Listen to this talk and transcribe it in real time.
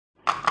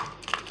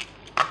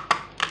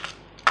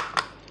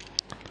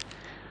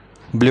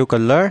blue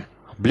color,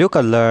 blue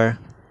color,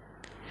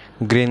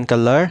 green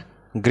color,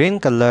 green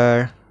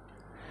color,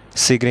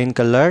 sea green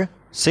color,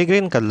 sea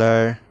green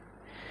color,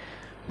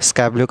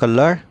 sky blue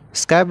color,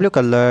 sky blue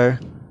color,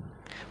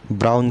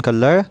 brown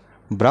color,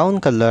 brown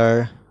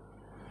color,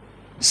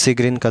 sea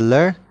green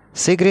color,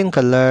 sea green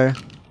color,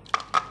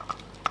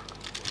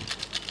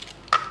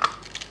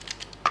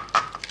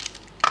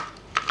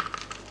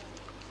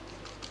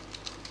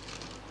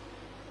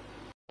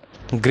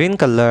 green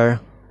color.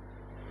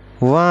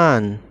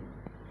 1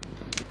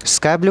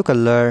 sky blue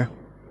color,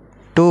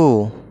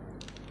 2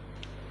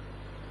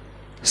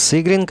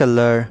 sea green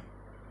color,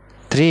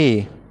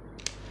 3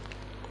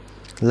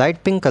 light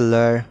pink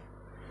color,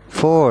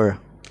 4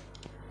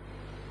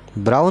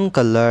 brown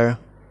color,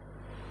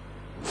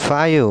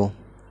 5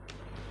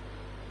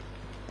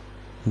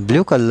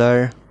 blue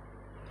color,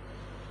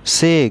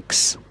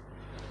 6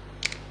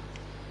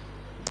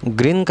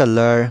 green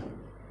color,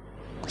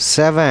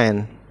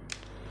 7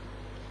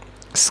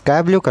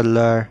 sky blue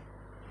color,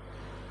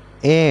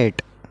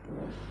 8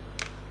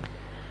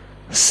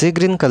 sea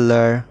green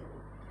color,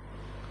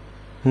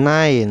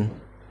 9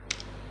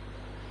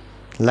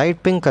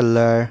 light pink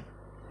color,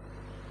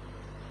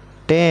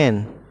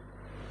 10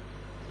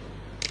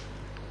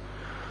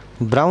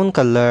 brown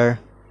color,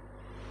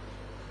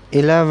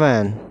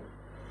 11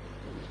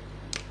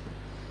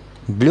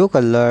 blue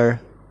color,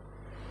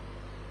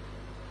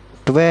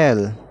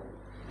 12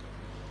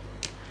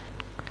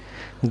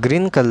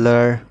 green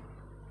color,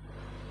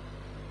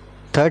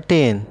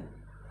 13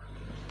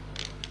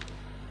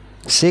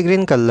 sea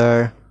green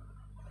color,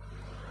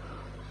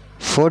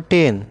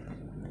 14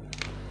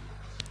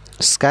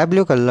 sky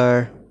blue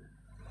color,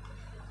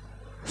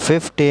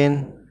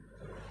 15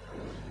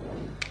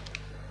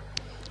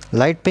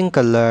 light pink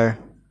color,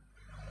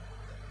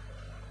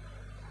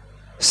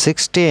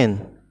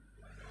 16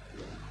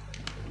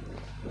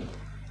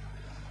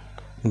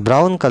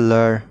 brown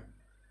color,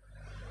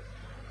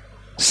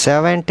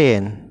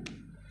 17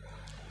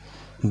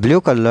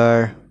 blue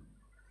color,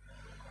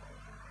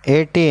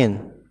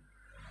 18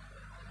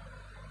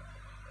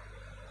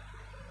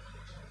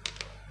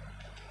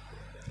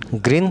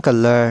 green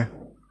color,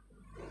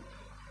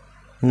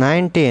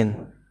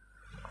 19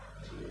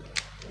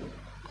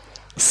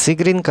 sea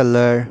green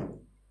color,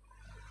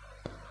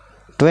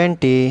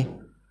 20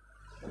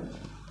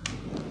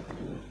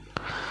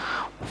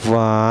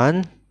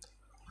 1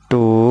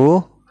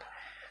 2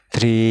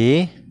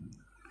 3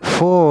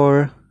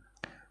 4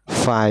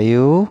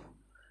 5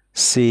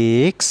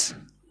 6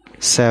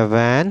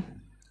 7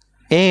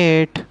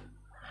 8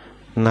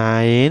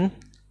 9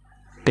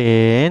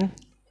 10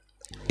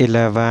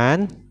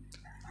 11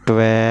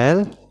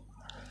 12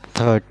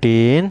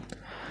 13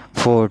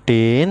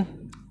 14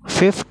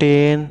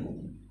 15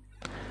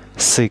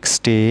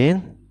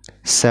 16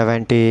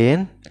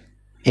 17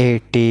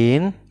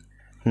 18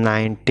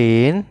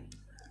 19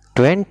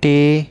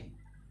 20